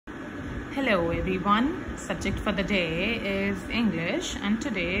Hello everyone, subject for the day is English and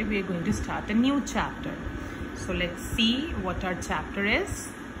today we are going to start a new chapter. So let's see what our chapter is.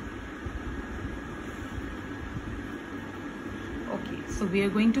 Okay, so we are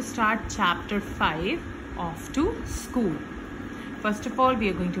going to start chapter 5, Off to School. First of all, we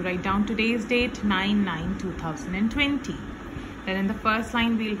are going to write down today's date 9/9/2020. Then in the first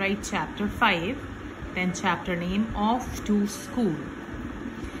line we'll write chapter 5, then chapter name Off to School.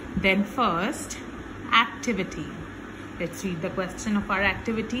 Then first, activity. Let's read the question of our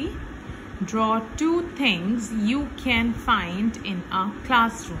activity. Draw two things you can find in a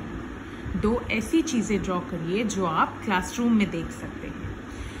classroom. दो ऐसी चीजें draw करिए जो आप classroom में देख सकते हैं.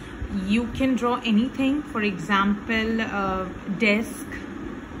 You can draw anything, for example, desk,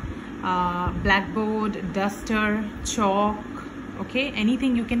 blackboard, duster, chalk. Okay,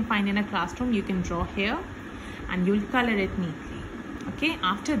 anything you can find in a classroom you can draw here and you'll color it neatly. Okay,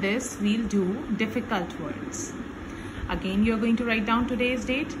 after this we'll do difficult words. Again, you're going to write down today's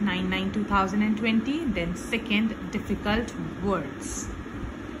date 9/9/2020, then second, difficult words.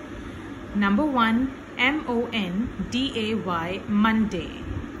 Number 1, MONDAY, Monday.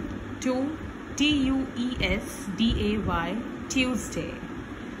 2, TUESDAY, Tuesday.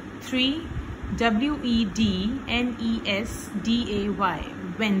 3, WEDNESDAY,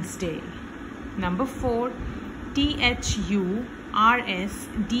 Wednesday. Number 4, THURSDAY,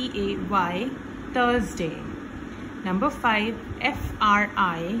 Thursday. Number 5,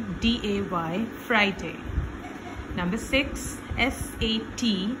 FRIDAY, Friday. Number 6,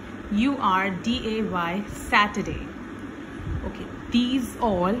 SATURDAY, Saturday. Okay, these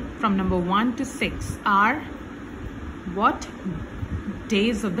all from number 1 to 6 are what?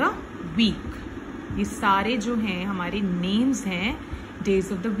 Days of the week. ये सारे जो हैं हमारे names हैं days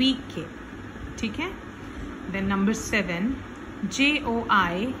of the week के, ठीक है? Then number 7,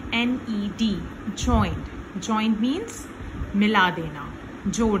 JOINED, joined. Joined means मिला देना,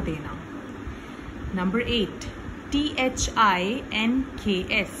 जोड़ देना. Number 8, THINKS,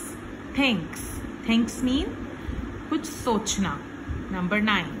 thanks. Thanks mean कुछ सोचना. Number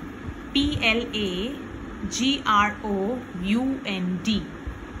 9, PLAGROUND,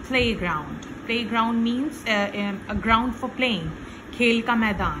 playground. Playground means a ground for playing, खेल का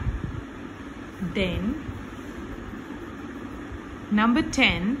मैदान. Then number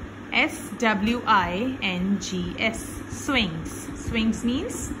 10, SWINGS, swings. Swings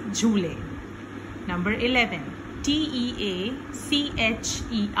means झूले. Number 11, TEACHER,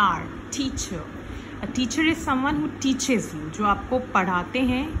 teacher. A teacher is someone who teaches you. जो आपको पढ़ाते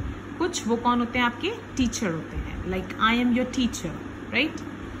हैं कुछ, वो कौन होते हैं? आपके टीचर होते हैं. Like I am your teacher, right?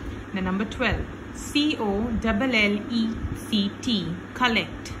 Then number 12, COLLECT,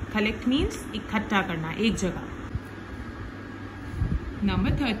 collect. Collect means इकट्ठा करना एक जगह.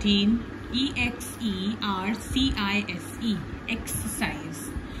 Number 13, EXERCISE, exercise.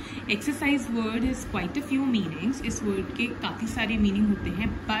 Exercise word has quite a few meanings. इस word के काफ़ी सारे meaning होते हैं,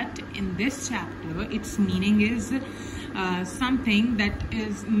 but in this chapter its meaning is something that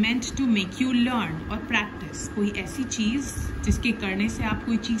is meant to make you learn or practice. कोई ऐसी चीज़ जिसके करने से आप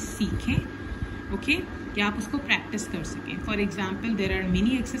कोई चीज़ सीखें, okay? कि आप उसको practice कर सकें. For example, there are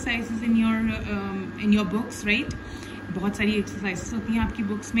many exercises in your books, right? बहुत सारी एक्सरसाइजेस होती हैं आपकी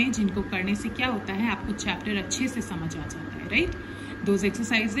बुक्स में जिनको करने से क्या होता है, आपको चैप्टर अच्छे से समझ आ जाता है, right? Those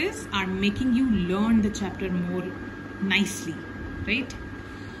exercises are making you learn the chapter more nicely, right?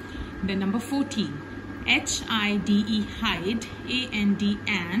 Then number 14, HIDE, hide, AND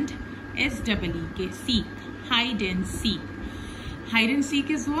and SEE के seek, hide and seek. Hide and seek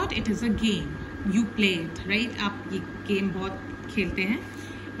is what? It is a game. You play it, right? आप ये game बहुत खेलते हैं.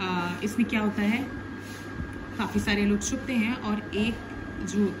 इसमें क्या होता है, काफ़ी सारे लोग छुपते हैं और एक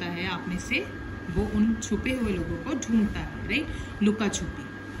जो होता है आप में से वो उन छुपे हुए लोगों को ढूंढता है, राइट? लुका छुपी.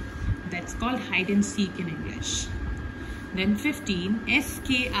 That's called hide and seek in English. Then 15,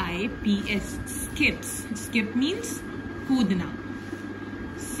 SKIPS, skips. Skip means कूदना.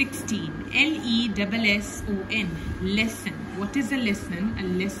 16, LESSON, lesson. What is a lesson? A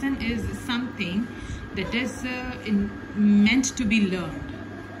lesson is something that is meant to be learned.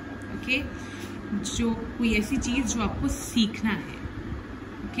 Okay? जो कोई ऐसी चीज़ जो आपको सीखना है,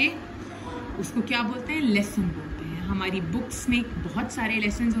 ओके? उसको क्या बोलते हैं? लेसन बोलते हैं. हमारी बुक्स में बहुत सारे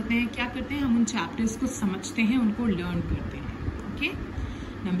लेसन्स होते हैं. क्या करते हैं हम? उन चैप्टर्स को समझते हैं, उनको लर्न करते हैं, okay?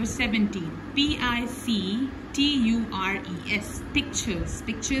 Number 17, PICTURES, pictures.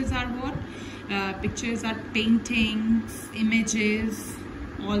 Pictures are what? Pictures are paintings, images,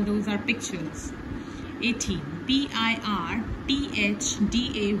 all those are pictures. 18, BIRTHDAY,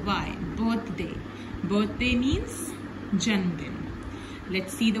 birthday. Birthday means जन्मदिन.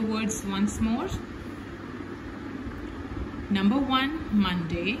 Let's see the words once more. Number 1,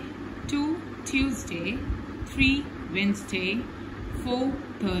 Monday. 2, Tuesday. 3, Wednesday. 4,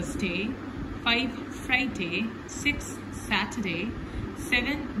 Thursday. 5, Friday. 6, Saturday.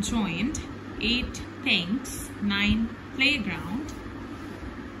 7, joint. 8, thanks. 9, playground.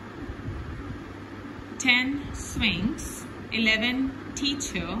 10, swings. 11,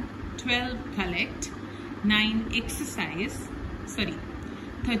 teacher. 12, collect. 9, exercise.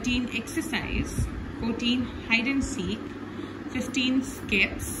 13, exercise. 14, hide and seek. 15,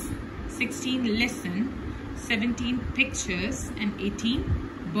 skips. 16, listen. 17, pictures. And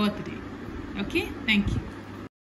 18, birthday. Okay, thank you.